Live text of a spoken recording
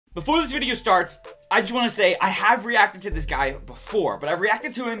Before this video starts, I just want to say I have reacted to this guy before, but I've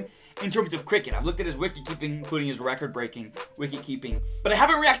reacted to him in terms of cricket. I've looked at his wicket keeping, including his record-breaking wicket keeping, but I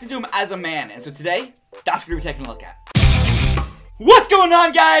haven't reacted to him as a man, and so today, that's what we're taking a look at. What's going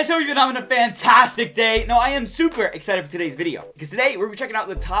on, guys? Hope you've been having a fantastic day. No, I am super excited for today's video, because today we're checking out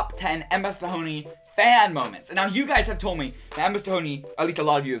the top 10 MS Dhoni fan moments. And now you guys have told me that MS Dhoni, at least a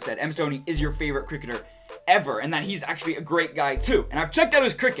lot of you have said, MS Dhoni is your favorite cricketer ever, and that he's actually a great guy too. And I've checked out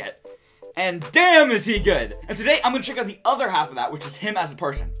his cricket, and damn is he good. And today I'm gonna check out the other half of that, which is him as a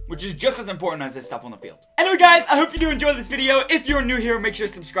person, which is just as important as his stuff on the field. Anyway, guys, I hope you do enjoy this video. If you're new here, make sure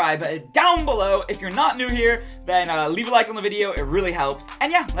to subscribe down below. If you're not new here, then leave a like on the video. It really helps.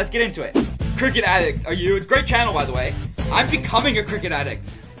 And yeah, let's get into it. Cricket addict, are you? It's a great channel, by the way. I'm becoming a cricket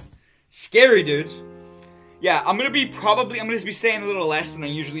addict. Scary, dudes. Yeah, I'm gonna just be saying a little less than I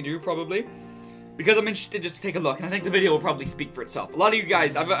usually do, probably, because I'm interested just to take a look, and I think the video will probably speak for itself. A lot of you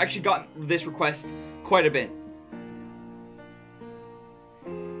guys, I've actually gotten this request quite a bit.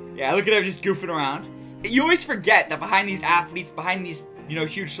 Yeah, look at him just goofing around. You always forget that behind these athletes, behind these, you know,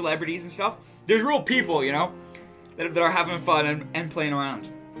 huge celebrities and stuff, there's real people, you know, that are having fun and playing around.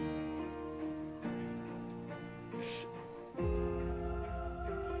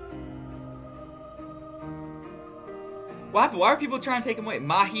 What happened? Why are people trying to take him away?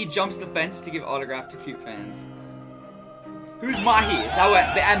 Mahi jumps the fence to give autograph to cute fans. Who's Mahi? Is that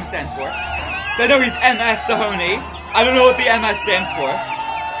what the M stands for? So I know he's MS Dhoni. I don't know what the MS stands for.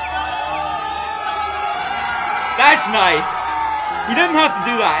 That's nice. He doesn't have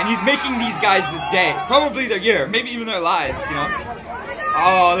to do that, and he's making these guys this day. Probably their year, maybe even their lives, you know?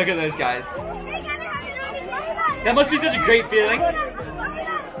 Oh, look at those guys. That must be such a great feeling.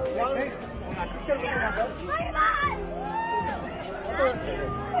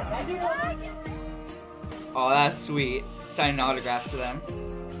 Oh, that's sweet. Signing autographs to them.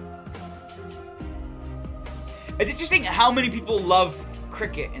 It's interesting how many people love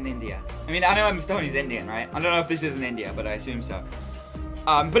cricket in India. I mean, I know MS Dhoni's Indian, right? I don't know if this is in India, but I assume so.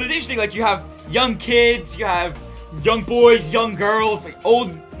 But it's interesting, like, you have young kids, you have young boys, young girls, like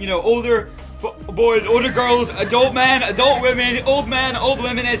older boys, older girls, adult men, adult women, old men, old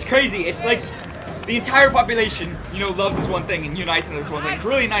women. It's crazy. It's like the entire population, you know, loves this one thing and unites under this one thing. It's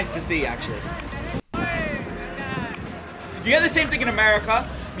really nice to see, actually. You get the same thing in America,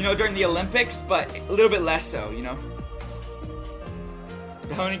 you know, during the Olympics, but a little bit less so, you know.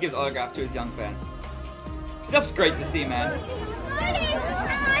 Dhoni gives autograph to his young fan. Stuff's great to see, man.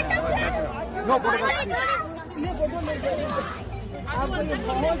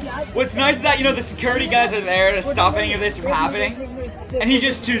 What's nice is that, you know, the security guys are there to stop any of this from happening, and he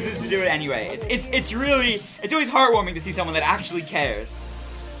just chooses to do it anyway. It's always heartwarming to see someone that actually cares.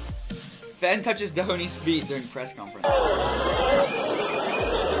 Fan touches Dhoni's feet during press conference.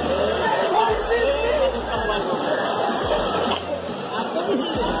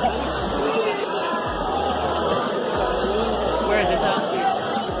 Where is this? I don't see it.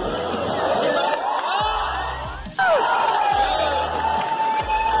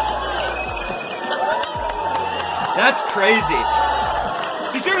 That's crazy.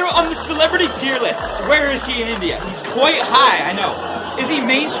 He's sort of on the celebrity tier lists. Where is he in India? He's quite high, I know. Is he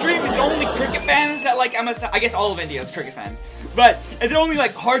mainstream? Is it only cricket fans that like MS Dhoni? I guess all of India is cricket fans. But is it only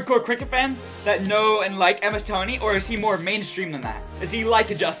like hardcore cricket fans that know and like MS Dhoni? Or is he more mainstream than that? Is he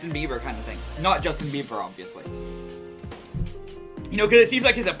like a Justin Bieber kind of thing? Not Justin Bieber, obviously. You know, because it seems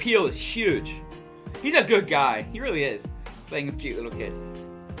like his appeal is huge. He's a good guy. He really is. Playing a cute little kid.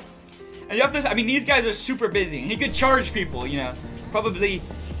 And you have to, I mean, these guys are super busy. He could charge people, you know. Probably...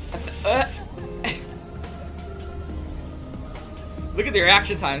 Look at the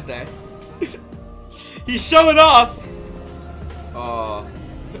reaction times there. He's showing off. Oh.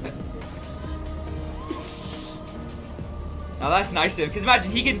 Now that's nice of him, because imagine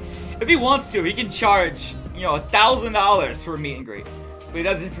he can, if he wants to, he can charge, you know, $1,000 for a meet and greet. But he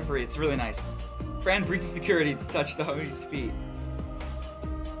does it for free. It's really nice. Fran breaches security to touch Dhoni's feet.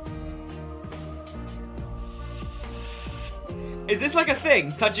 Is this like a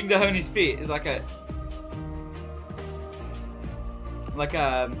thing? Touching Dhoni's feet is like a...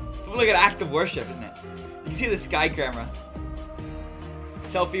 it's like an act of worship, isn't it? You can see the sky camera.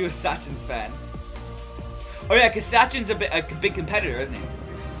 Selfie with Sachin's fan. Oh yeah, because Sachin's a big competitor, isn't he?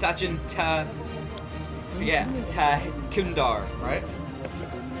 Sachin Kundar, right?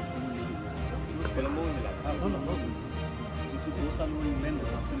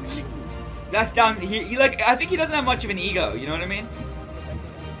 That's down. He like, I think he doesn't have much of an ego. You know what I mean?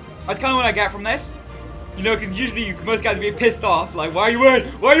 That's kind of what I get from this. You know, because usually most guys would be pissed off, like, why are you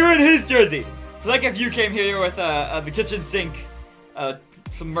wearing his jersey? Like if you came here with the kitchen sink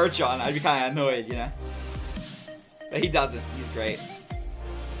some merch on, I'd be kind of annoyed, you know? But he doesn't. He's great.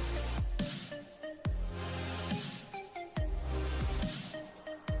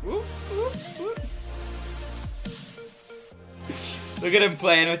 Whoop, whoop, whoop. Look at him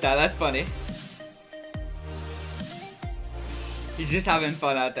playing with that. That's funny. He's just having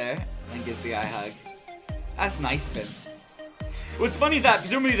fun out there and gives the guy a hug. That's nice of him. What's funny is that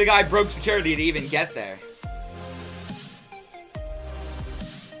presumably the guy broke security to even get there.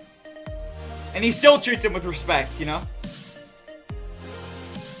 And he still treats him with respect, you know?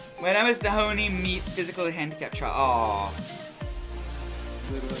 When MS DHONI meets physically handicapped child. Aww.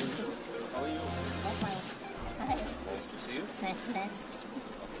 How are you? Nice to see you. Thanks.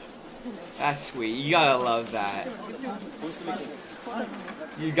 That's sweet. You gotta love that.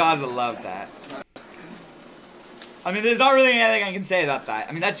 You gotta love that. I mean, there's not really anything I can say about that.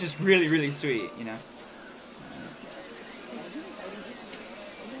 I mean, that's just really, really sweet, you know?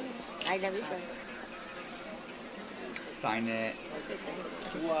 I love you, sir. Sign it.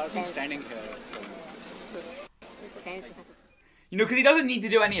 2 hours standing here. Thanks. You know, because he doesn't need to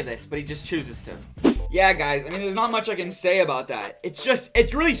do any of this, but he just chooses to. Yeah, guys, I mean, there's not much I can say about that.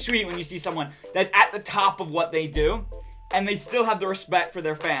 It's really sweet when you see someone that's at the top of what they do, and they still have the respect for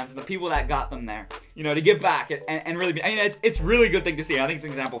their fans and the people that got them there, you know, to give back and really be, I mean, it's a really good thing to see. I think it's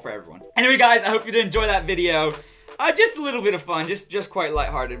an example for everyone. Anyway, guys, I hope you did enjoy that video. Just a little bit of fun, just quite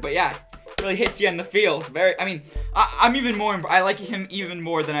lighthearted, but yeah. Really hits you in the feels. I mean, I'm even more, I like him even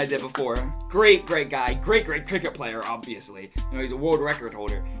more than I did before. Great guy. Great cricket player, obviously. You know, he's a world record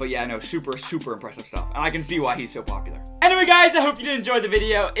holder. But yeah, no, super impressive stuff. And I can see why he's so popular. Anyway, guys, I hope you did enjoy the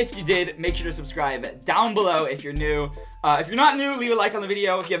video. If you did, make sure to subscribe down below if you're new. If you're not new, leave a like on the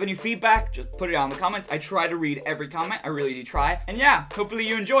video. If you have any feedback, just put it down in the comments. I try to read every comment. I really do try. And yeah, hopefully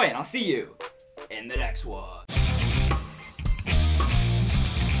you enjoy it. And I'll see you in the next one.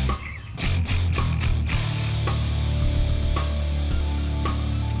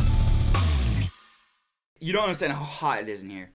 You don't understand how hot it is in here.